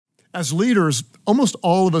As leaders, almost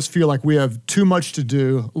all of us feel like we have too much to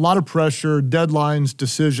do, a lot of pressure, deadlines,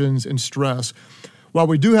 decisions, and stress. While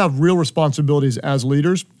we do have real responsibilities as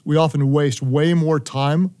leaders, we often waste way more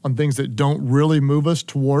time on things that don't really move us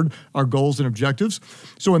toward our goals and objectives.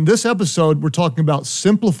 So in this episode, we're talking about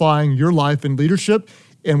simplifying your life in leadership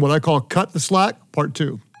in what I call Cut the Slack, Part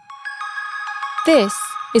 2. This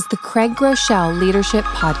is the Craig Groeschel Leadership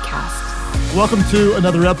Podcast. Welcome to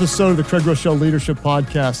another episode of the Craig Groeschel Leadership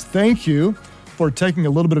Podcast. Thank you for taking a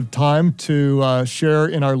little bit of time to share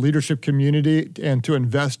in our leadership community and to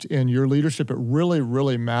invest in your leadership. It really,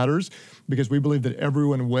 really matters because we believe that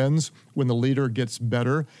everyone wins when the leader gets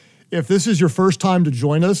better. If this is your first time to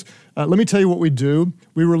join us, let me tell you what we do.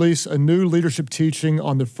 We release a new leadership teaching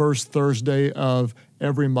on the first Thursday of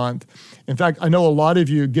every month. In fact, I know a lot of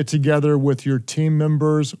you get together with your team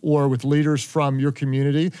members or with leaders from your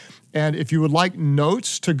community. And if you would like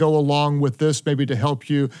notes to go along with this, maybe to help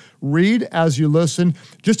you read as you listen,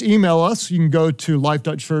 just email us. You can go to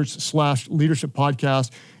life.church/leadership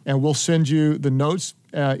podcast, and we'll send you the notes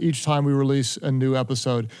each time we release a new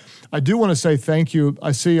episode. I do want to say thank you.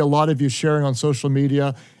 I see a lot of you sharing on social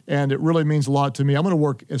media, and it really means a lot to me. I'm going to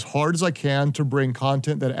work as hard as I can to bring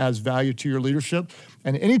content that adds value to your leadership.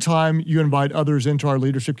 And anytime you invite others into our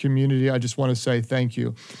leadership community, I just want to say thank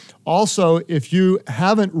you. Also, if you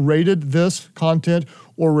haven't rated this content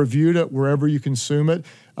or reviewed it wherever you consume it,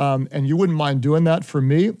 and you wouldn't mind doing that for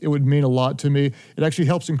me, it would mean a lot to me. It actually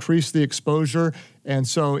helps increase the exposure. And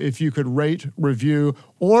so if you could rate, review,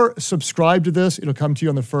 or subscribe to this, it'll come to you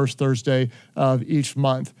on the first Thursday of each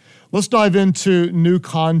month. Let's dive into new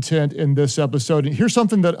content in this episode. And here's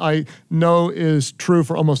something that I know is true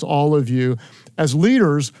for almost all of you. As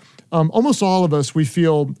leaders, almost all of us, we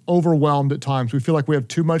feel overwhelmed at times. We feel like we have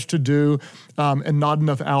too much to do and not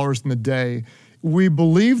enough hours in the day. We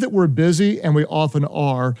believe that we're busy, and we often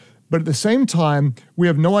are, but at the same time, we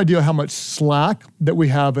have no idea how much slack that we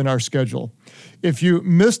have in our schedule. If you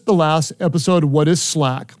missed the last episode, what is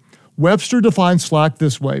slack? Webster defines slack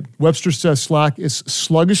this way. Webster says slack is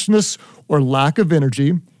sluggishness or lack of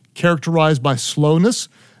energy, characterized by slowness,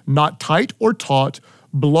 not tight or taut,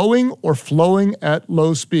 blowing or flowing at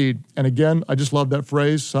low speed. And again, I just love that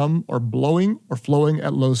phrase. Some are blowing or flowing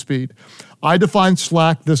at low speed. I define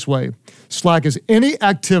slack this way. Slack is any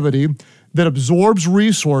activity that absorbs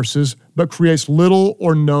resources but creates little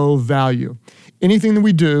or no value. Anything that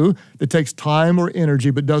we do that takes time or energy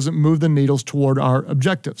but doesn't move the needles toward our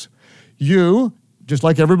objectives. You, just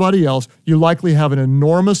like everybody else, you likely have an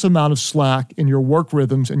enormous amount of slack in your work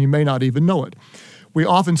rhythms, and you may not even know it. We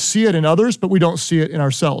often see it in others, but we don't see it in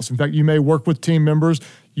ourselves. In fact, you may work with team members.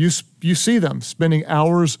 You see them spending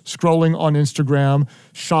hours scrolling on Instagram,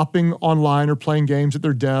 shopping online or playing games at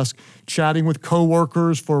their desk, chatting with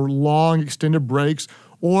coworkers for long extended breaks,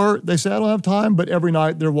 or they say, I don't have time, but every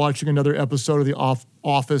night they're watching another episode of The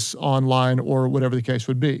Office online or whatever the case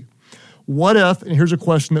would be. What if, and here's a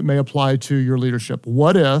question that may apply to your leadership,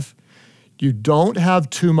 what if you don't have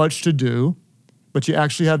too much to do, but you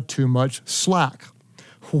actually have too much slack?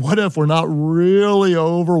 What if we're not really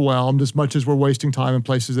overwhelmed as much as we're wasting time in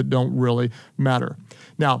places that don't really matter?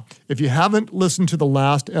 Now, if you haven't listened to the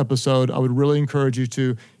last episode, I would really encourage you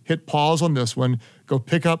to hit pause on this one, go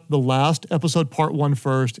pick up the last episode, part 1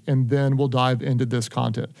 first, and then we'll dive into this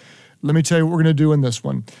content. Let me tell you what we're going to do in this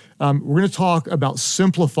one. We're going to talk about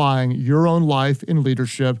simplifying your own life in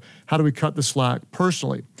leadership. How do we cut the slack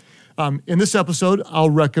personally? In this episode, I'll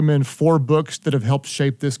recommend 4 books that have helped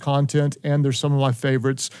shape this content, and there's some of my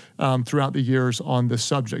favorites throughout the years on this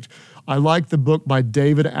subject. I like the book by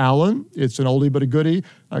David Allen. It's an oldie but a goodie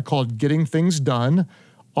called Getting Things Done.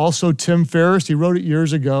 Also, Tim Ferriss, he wrote it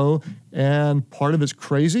years ago, and part of it's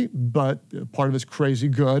crazy, but part of it's crazy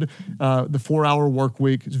good. The 4-Hour Work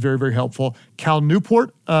Week is very, very helpful. Cal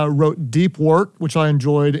Newport wrote Deep Work, which I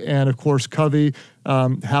enjoyed, and of course, Covey,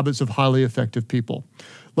 Habits of Highly Effective People.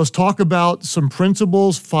 Let's talk about some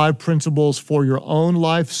principles, 5 principles for your own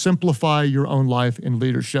life. Simplify your own life in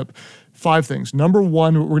leadership. 5 things. Number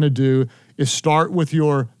 1, what we're going to do is start with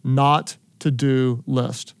your not to do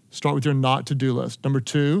list. Start with your not to do list. Number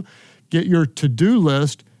 2, get your to-do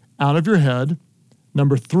list out of your head.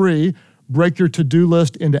 Number 3, break your to-do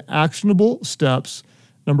list into actionable steps.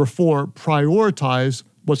 Number 4, prioritize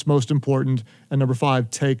what's most important. And number 5,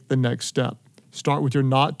 take the next step. Start with your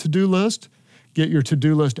not to-do list. Get your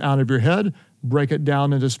to-do list out of your head, break it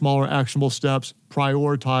down into smaller actionable steps,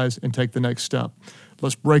 prioritize, and take the next step.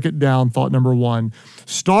 Let's break it down. Thought number 1.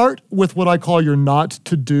 Start with what I call your not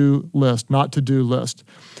to-do list,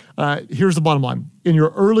 Here's the bottom line. In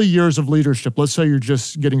your early years of leadership, let's say you're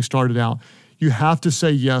just getting started out, you have to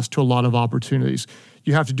say yes to a lot of opportunities.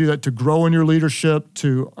 You have to do that to grow in your leadership,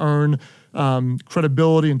 to earn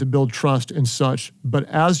credibility and to build trust and such. But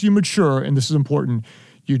as you mature, and this is important,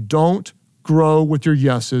 you don't grow with your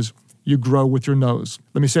yeses, you grow with your nos.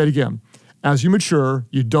 Let me say it again. As you mature,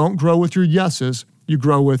 you don't grow with your yeses, you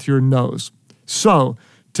grow with your nos. So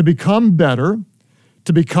to become better,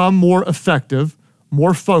 to become more effective,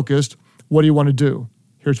 more focused, what do you want to do?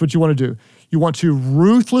 Here's what you want to do. You want to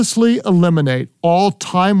ruthlessly eliminate all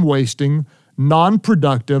time-wasting,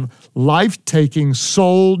 non-productive, life-taking,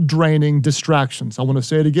 soul-draining distractions. I want to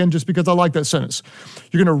say it again just because I like that sentence.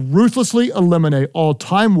 You're going to ruthlessly eliminate all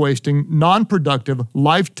time-wasting, non-productive,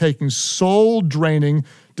 life-taking, soul-draining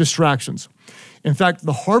distractions. In fact,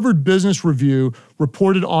 the Harvard Business Review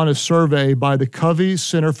reported on a survey by the Covey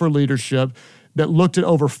Center for Leadership that looked at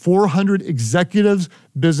over 400 executives,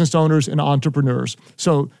 business owners, and entrepreneurs.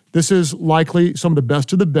 So this is likely some of the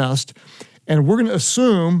best of the best. And we're going to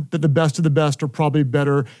assume that the best of the best are probably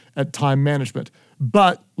better at time management.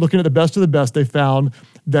 But looking at the best of the best, they found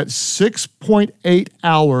that 6.8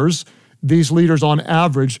 hours these leaders on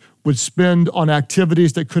average would spend on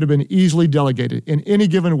activities that could have been easily delegated in any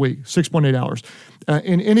given week, 6.8 hours.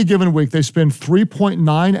 In any given week, they spend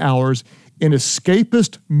 3.9 hours in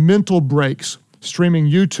escapist mental breaks, streaming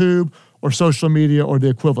YouTube or social media or the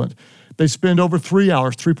equivalent. They spend over 3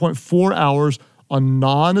 hours, 3.4 hours on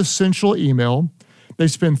non-essential email. They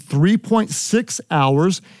spend 3.6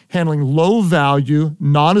 hours handling low-value,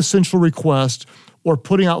 non-essential requests or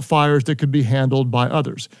putting out fires that could be handled by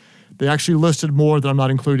others. They actually listed more that I'm not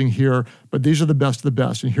including here, but these are the best of the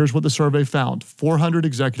best. And here's what the survey found. 400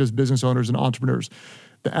 executives, business owners, and entrepreneurs.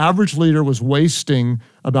 The average leader was wasting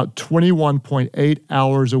about 21.8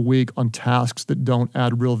 hours a week on tasks that don't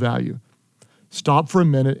add real value. Stop for a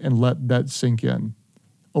minute and let that sink in.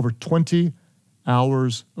 Over 20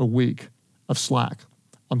 hours a week of slack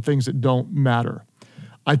on things that don't matter.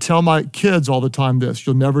 I tell my kids all the time this: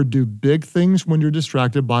 you'll never do big things when you're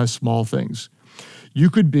distracted by small things. You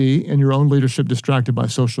could be, in your own leadership, distracted by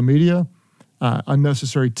social media,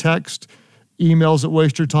 unnecessary text, emails that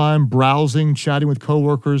waste your time, browsing, chatting with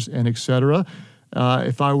coworkers, and etc.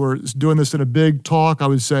 If I were doing this in a big talk, I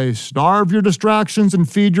would say, starve your distractions and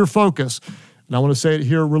feed your focus. And I want to say it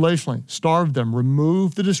here relationally. Starve them.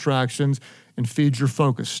 Remove the distractions and feed your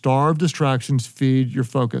focus. Starve distractions, feed your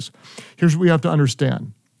focus. Here's what we have to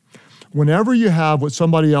understand. Whenever you have what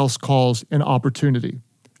somebody else calls an opportunity,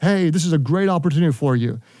 hey, this is a great opportunity for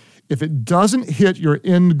you. If it doesn't hit your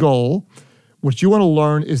end goal, what you want to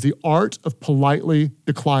learn is the art of politely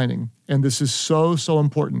declining. And this is so, so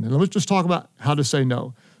important. And let's just talk about how to say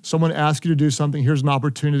no. Someone asks you to do something, here's an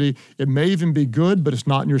opportunity. It may even be good, but it's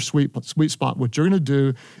not in your sweet spot. What you're going to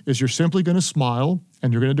do is you're simply going to smile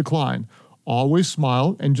and you're going to decline. Always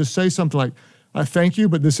smile and just say something like, thank you,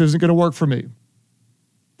 but this isn't going to work for me.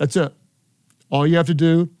 That's it. All you have to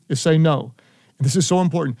do is say no. And this is so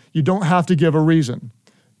important. You don't have to give a reason.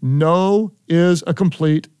 No is a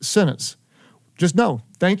complete sentence. Just no.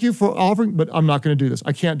 Thank you for offering, but I'm not going to do this.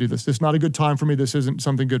 I can't do this. This is not a good time for me. This isn't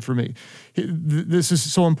something good for me. This is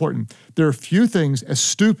so important. There are few things as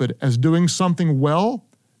stupid as doing something well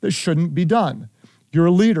that shouldn't be done. You're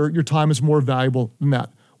a leader. Your time is more valuable than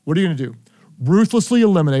that. What are you going to do? Ruthlessly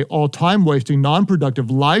eliminate all time-wasting, non-productive,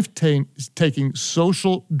 life-taking,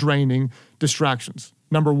 social-draining distractions.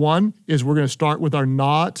 Number one is we're going to start with our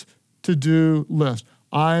not to-do list.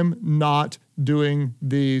 I'm not doing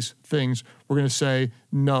these things. We're going to say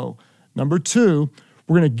no. Number two,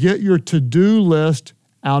 we're going to get your to-do list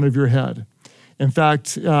out of your head. In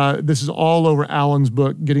fact, this is all over Alan's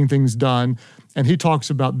book, Getting Things Done, and he talks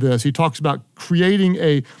about this. He talks about creating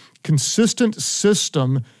a consistent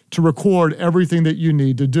system to record everything that you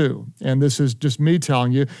need to do. And this is just me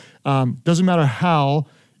telling you, doesn't matter how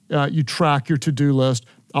you track your to-do list,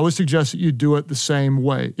 I would suggest that you do it the same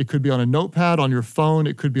way. It could be on a notepad, on your phone.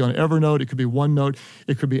 It could be on Evernote. It could be OneNote.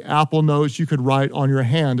 It could be Apple Notes. You could write on your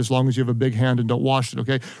hand as long as you have a big hand and don't wash it,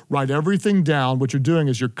 okay? Write everything down. What you're doing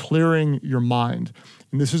is you're clearing your mind.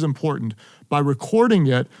 And this is important. By recording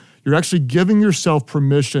it, you're actually giving yourself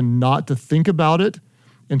permission not to think about it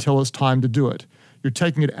until it's time to do it. You're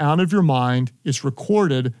taking it out of your mind. It's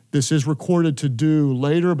recorded. This is recorded to do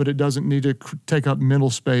later, but it doesn't need to take up mental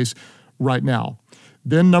space right now.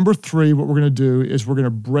 Then number three, what we're going to do is we're going to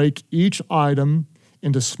break each item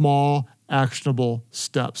into small, actionable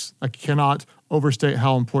steps. I cannot overstate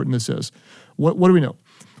how important this is. What do we know?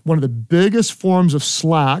 One of the biggest forms of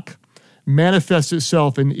slack manifests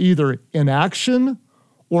itself in either inaction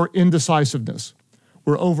or indecisiveness.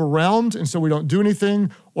 We're overwhelmed, and so we don't do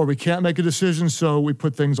anything, or we can't make a decision, so we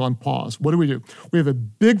put things on pause. What do? We have a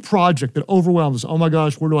big project that overwhelms us. Oh my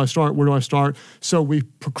gosh, where do I start? Where do I start? So we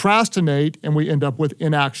procrastinate and we end up with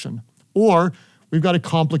inaction. Or we've got a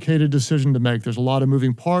complicated decision to make. There's a lot of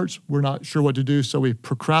moving parts. We're not sure what to do, so we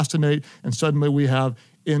procrastinate, and suddenly we have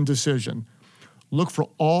indecision. Look for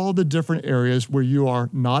all the different areas where you are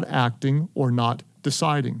not acting or not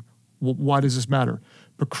deciding. Why does this matter?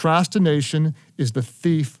 Procrastination is the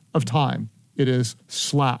thief of time. It is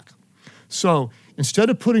slack. So instead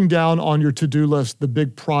of putting down on your to-do list the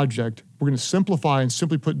big project, we're going to simplify and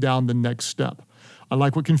simply put down the next step. I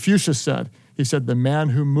like what Confucius said. He said, the man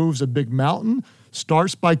who moves a big mountain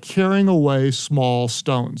starts by carrying away small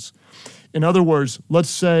stones. In other words, let's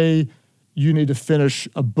say you need to finish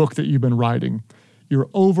a book that you've been writing. You're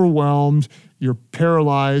overwhelmed, you're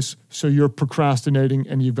paralyzed, so you're procrastinating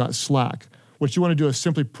and you've got slack. What you want to do is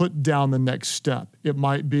simply put down the next step. It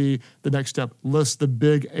might be the next step, list the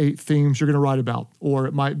big 8 themes you're going to write about, or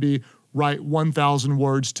it might be write 1,000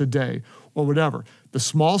 words today, or whatever. The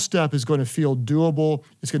small step is going to feel doable.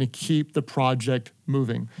 It's going to keep the project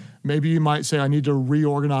moving. Maybe you might say, I need to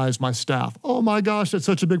reorganize my staff. Oh my gosh, that's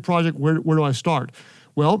such a big project. Where do I start?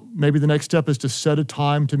 Well, maybe the next step is to set a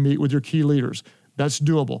time to meet with your key leaders. That's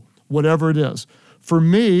doable, whatever it is. For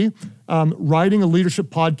me, writing a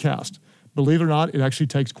leadership podcast, believe it or not, it actually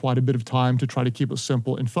takes quite a bit of time to try to keep it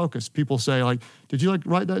simple and focused. People say, did you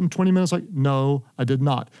write that in 20 minutes? No, I did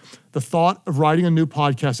not. The thought of writing a new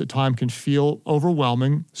podcast at time can feel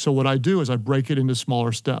overwhelming. So what I do is I break it into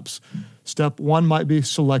smaller steps. Step 1 might be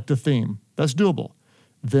select a theme. That's doable.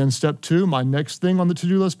 Then step 2, my next thing on the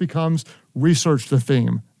to-do list becomes research the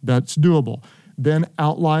theme. That's doable. Then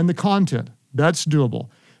outline the content. That's doable.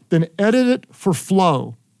 Then edit it for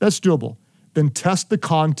flow. That's doable. Then test the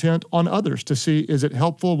content on others to see, is it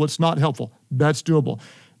helpful? What's not helpful? That's doable.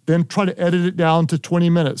 Then try to edit it down to 20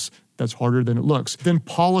 minutes. That's harder than it looks. Then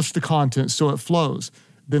polish the content so it flows.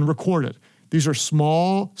 Then record it. These are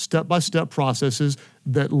small step-by-step processes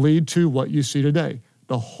that lead to what you see today.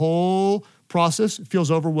 The whole process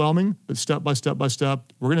feels overwhelming, but step by step by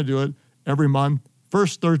step, we're going to do it every month.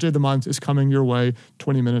 First Thursday of the month is coming your way,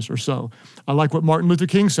 20 minutes or so. I like what Martin Luther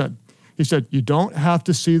King said. He said, you don't have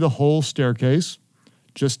to see the whole staircase.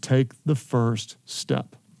 Just take the first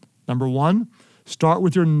step. Number 1, start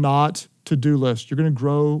with your not to-do list. You're going to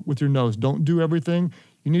grow with your nose. Don't do everything.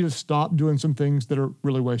 You need to stop doing some things that are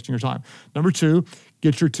really wasting your time. Number 2,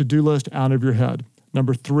 get your to-do list out of your head.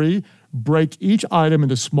 Number 3, break each item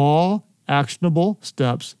into small, actionable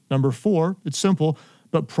steps. Number 4, it's simple,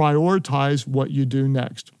 but prioritize what you do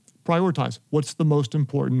next. Prioritize what's the most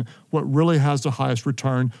important, what really has the highest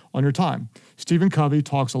return on your time. Stephen Covey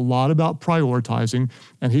talks a lot about prioritizing,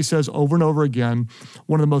 and he says over and over again,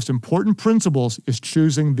 one of the most important principles is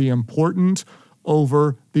choosing the important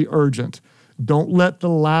over the urgent. Don't let the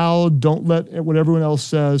loud, don't let what everyone else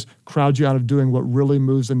says crowd you out of doing what really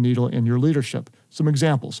moves the needle in your leadership. Some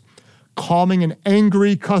examples. Calming an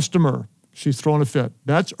angry customer. She's throwing a fit.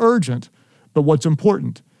 That's urgent, but what's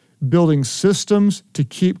important? Building systems to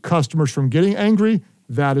keep customers from getting angry,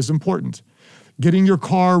 that is important. Getting your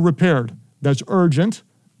car repaired, that's urgent,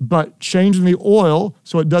 but changing the oil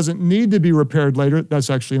so it doesn't need to be repaired later,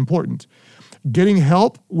 that's actually important. Getting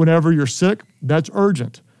help whenever you're sick, that's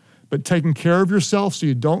urgent. But taking care of yourself so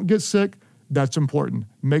you don't get sick, that's important.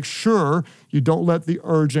 Make sure you don't let the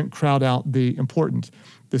urgent crowd out the important.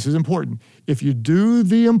 This is important. If you do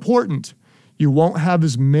the important, you won't have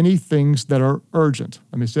as many things that are urgent.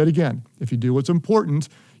 Let me say it again. If you do what's important,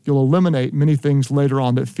 you'll eliminate many things later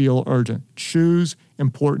on that feel urgent. Choose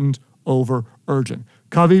important over urgent.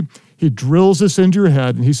 Covey, he drills this into your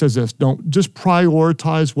head and he says this, don't just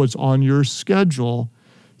prioritize what's on your schedule,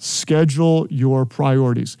 schedule your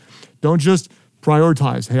priorities. Don't just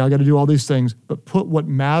prioritize, hey, I got to do all these things, but put what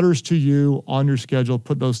matters to you on your schedule,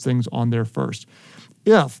 put those things on there first.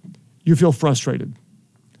 If you feel frustrated,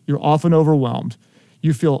 you're often overwhelmed,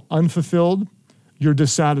 you feel unfulfilled, you're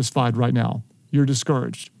dissatisfied right now, you're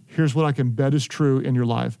discouraged. Here's what I can bet is true in your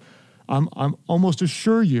life. I'm almost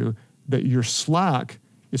assure you that your slack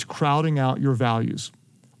is crowding out your values.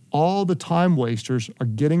 All the time wasters are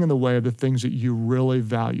getting in the way of the things that you really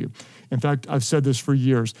value. In fact, I've said this for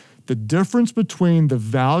years. The difference between the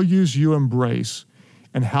values you embrace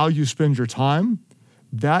and how you spend your time,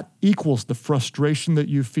 that equals the frustration that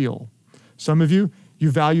you feel. Some of you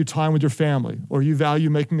value time with your family, or you value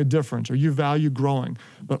making a difference, or you value growing.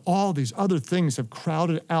 But all these other things have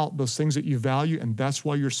crowded out those things that you value, and that's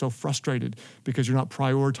why you're so frustrated, because you're not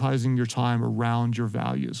prioritizing your time around your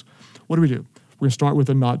values. What do? We're going to start with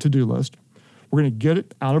a not to-do list. We're going to get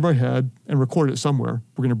it out of our head and record it somewhere.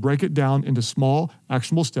 We're going to break it down into small,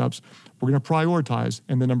 actionable steps. We're going to prioritize.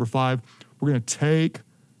 And then number 5, we're going to take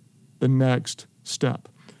the next step.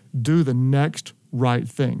 Do the next right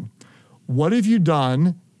thing. What have you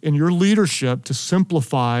done in your leadership to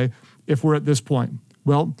simplify if we're at this point?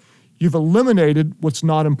 Well, you've eliminated what's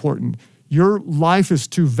not important. Your life is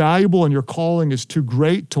too valuable and your calling is too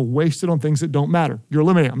great to waste it on things that don't matter. You're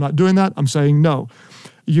eliminating. I'm not doing that. I'm saying no.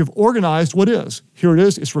 You've organized what is. Here it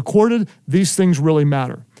is. It's recorded. These things really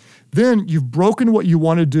matter. Then you've broken what you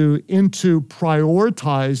want to do into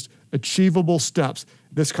prioritized, achievable steps.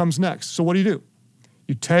 This comes next. So what do?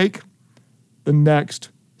 You take the next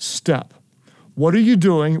step. What are you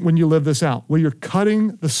doing when you live this out? Well, you're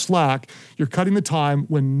cutting the slack. You're cutting the time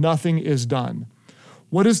when nothing is done.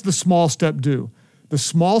 What does the small step do? The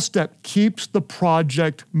small step keeps the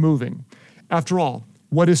project moving. After all,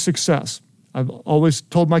 what is success? I've always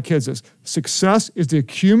told my kids this. Success is the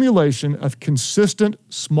accumulation of consistent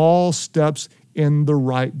small steps in the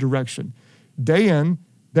right direction. Day in,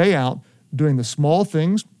 day out, doing the small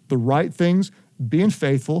things, the right things, being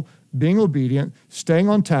faithful, being obedient, staying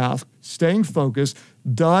on task, staying focused,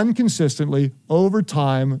 done consistently over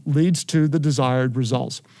time leads to the desired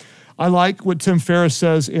results. I like what Tim Ferriss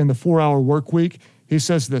says in the 4-Hour Work Week. He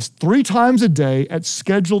says this: 3 times a day at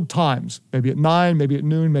scheduled times, maybe at 9, maybe at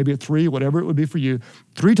noon, maybe at 3, whatever it would be for you,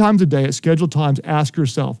 3 times a day at scheduled times, ask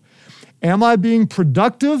yourself, am I being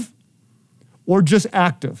productive or just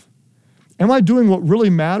active? Am I doing what really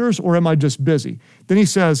matters or am I just busy? Then he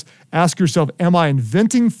says, ask yourself, am I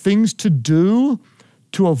inventing things to do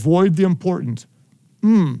to avoid the important?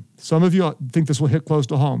 Some of you think this will hit close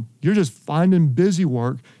to home. You're just finding busy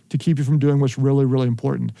work to keep you from doing what's really, really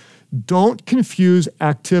important. Don't confuse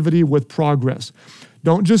activity with progress.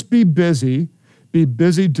 Don't just be busy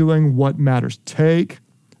doing what matters. Take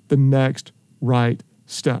the next right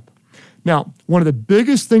step. Now, one of the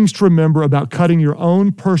biggest things to remember about cutting your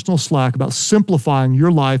own personal slack, about simplifying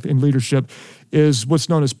your life in leadership, is what's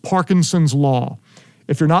known as Parkinson's Law.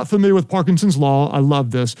 If you're not familiar with Parkinson's Law, I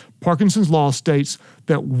love this. Parkinson's Law states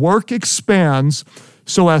that work expands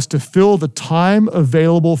so as to fill the time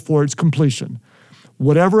available for its completion.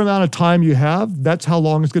 Whatever amount of time you have, that's how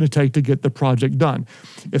long it's going to take to get the project done.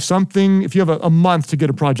 If you have a month to get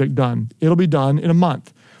a project done, it'll be done in a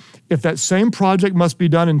month. If that same project must be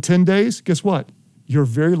done in 10 days, guess what? You're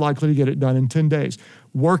very likely to get it done in 10 days.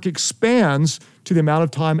 Work expands to the amount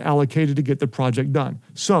of time allocated to get the project done.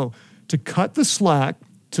 So to cut the slack,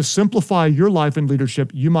 to simplify your life in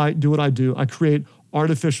leadership, you might do what I do. I create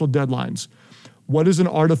artificial deadlines. What is an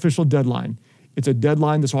artificial deadline? It's a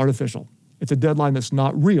deadline that's artificial. It's a deadline that's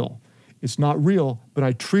not real. It's not real, but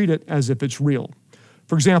I treat it as if it's real.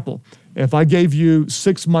 For example, if I gave you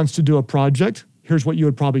 6 months to do a project, here's what you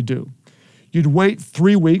would probably do. You'd wait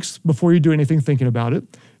 3 weeks before you do anything thinking about it.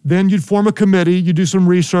 Then you'd form a committee, you'd do some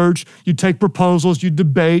research, you'd take proposals, you'd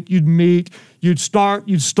debate, you'd meet, you'd start,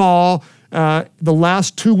 you'd stall. The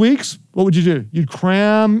last 2 weeks, what would you do? You'd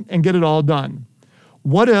cram and get it all done.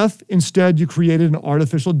 What if instead you created an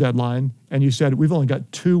artificial deadline and you said, we've only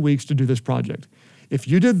got 2 weeks to do this project? If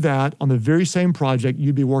you did that on the very same project,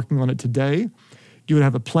 you'd be working on it today. You would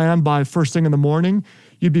have a plan by first thing in the morning.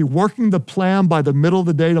 You'd be working the plan by the middle of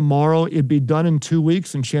the day tomorrow. It'd be done in 2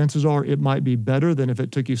 weeks, and chances are it might be better than if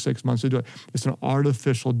it took you 6 months to do it. It's an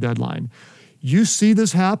artificial deadline. You see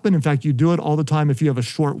this happen. In fact, you do it all the time if you have a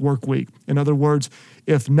short work week. In other words,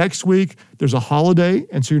 if next week there's a holiday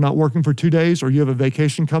and so you're not working for 2 days, or you have a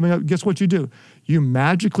vacation coming up, guess what you do? You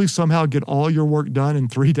magically somehow get all your work done in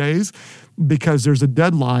 3 days because there's a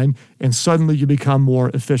deadline, and suddenly you become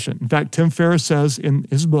more efficient. In fact, Tim Ferriss says in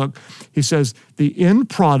his book, he says, the end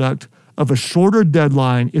product of a shorter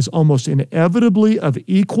deadline is almost inevitably of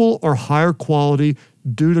equal or higher quality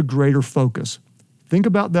due to greater focus. Think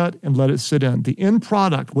about that and let it sit in. The end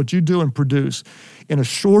product, what you do and produce in a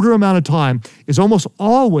shorter amount of time, is almost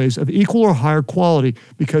always of equal or higher quality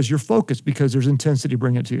because you're focused, because there's intensity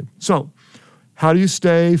bringing it to you. So how do you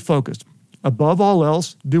stay focused? Above all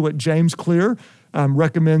else, do what James Clear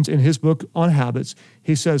recommends in his book on habits.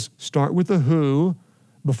 He says, start with the who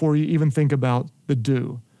before you even think about the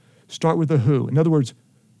do. Start with the who. In other words,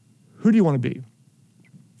 who do you want to be?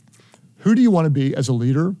 Who do you want to be as a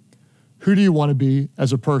leader? Who do you want to be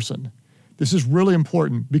as a person? This is really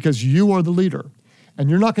important because you are the leader,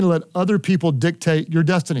 and you're not going to let other people dictate your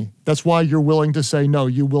destiny. That's why you're willing to say no.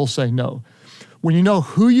 You will say no. When you know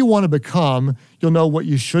who you want to become, you'll know what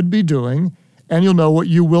you should be doing, and you'll know what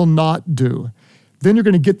you will not do. Then you're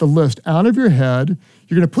going to get the list out of your head.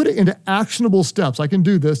 You're going to put it into actionable steps. I can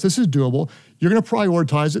do this. This is doable. You're going to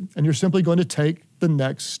prioritize it, and you're simply going to take the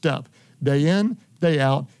next step. day in, day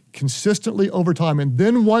out, consistently over time. And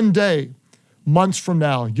then one day, months from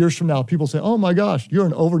now, years from now, people say, oh my gosh, you're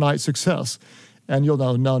an overnight success. And you'll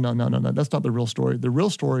know, no, that's not the real story. The real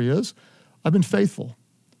story is, I've been faithful,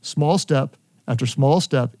 small step after small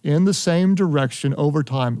step in the same direction over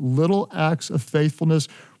time. Little acts of faithfulness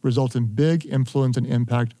result in big influence and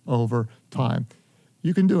impact over time.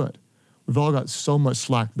 You can do it. We've all got so much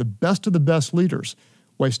slack. The best of the best leaders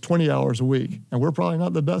waste 20 hours a week, and we're probably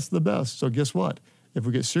not the best of the best. So guess what? If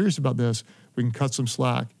we get serious about this, we can cut some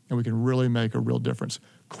slack and we can really make a real difference.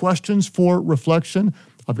 Questions for reflection?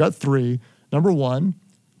 I've got 3. Number 1,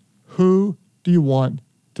 who do you want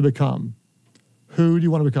to become? Who do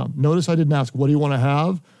you want to become? Notice I didn't ask, what do you want to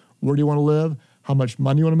have? Where do you want to live? How much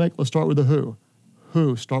money you want to make? Let's start with the who.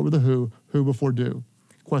 Who, start with the who before do.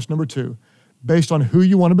 Question number 2, based on who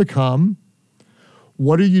you want to become,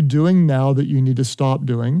 what are you doing now that you need to stop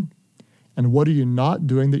doing? And what are you not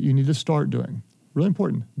doing that you need to start doing? Really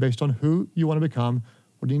important. Based on who you want to become,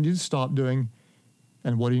 what do you need to stop doing?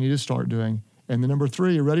 And what do you need to start doing? And then number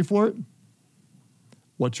 3, you ready for it?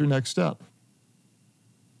 What's your next step?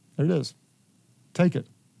 There it is. Take it.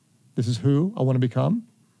 This is who I want to become.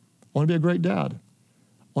 I want to be a great dad.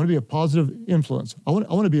 I want to be a positive influence. I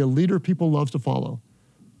want to be a leader people love to follow.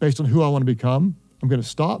 Based on who I want to become, I'm going to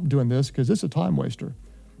stop doing this because it's a time waster.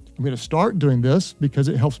 I'm going to start doing this because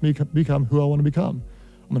it helps me become who I want to become.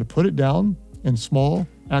 I'm going to put it down in small,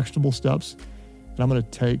 actionable steps, and I'm going to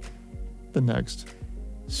take the next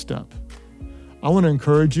step. I want to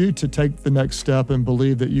encourage you to take the next step and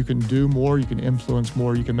believe that you can do more, you can influence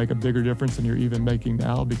more, you can make a bigger difference than you're even making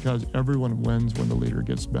now, because everyone wins when the leader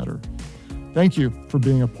gets better. Thank you for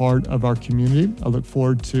being a part of our community. I look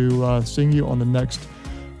forward to seeing you on the next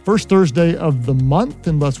first Thursday of the month,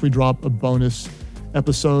 unless we drop a bonus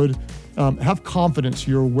episode. Have confidence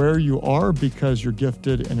you're where you are because you're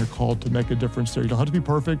gifted and you're called to make a difference there. You don't have to be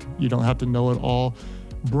perfect. You don't have to know it all.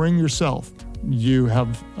 Bring yourself. You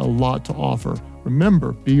have a lot to offer.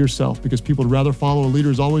 Remember, be yourself, because people would rather follow a leader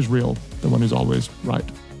who's always real than one who's always right.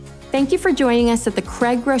 Thank you for joining us at the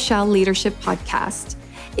Craig Groeschel Leadership Podcast.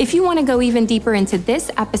 If you want to go even deeper into this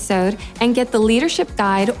episode and get the leadership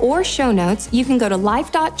guide or show notes, you can go to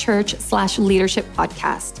life.church/leadership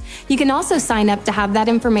podcast. You can also sign up to have that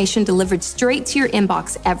information delivered straight to your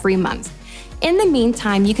inbox every month. In the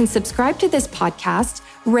meantime, you can subscribe to this podcast,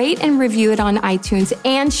 rate and review it on iTunes,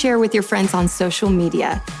 and share with your friends on social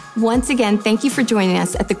media. Once again, thank you for joining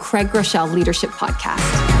us at the Craig Groeschel Leadership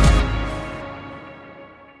Podcast.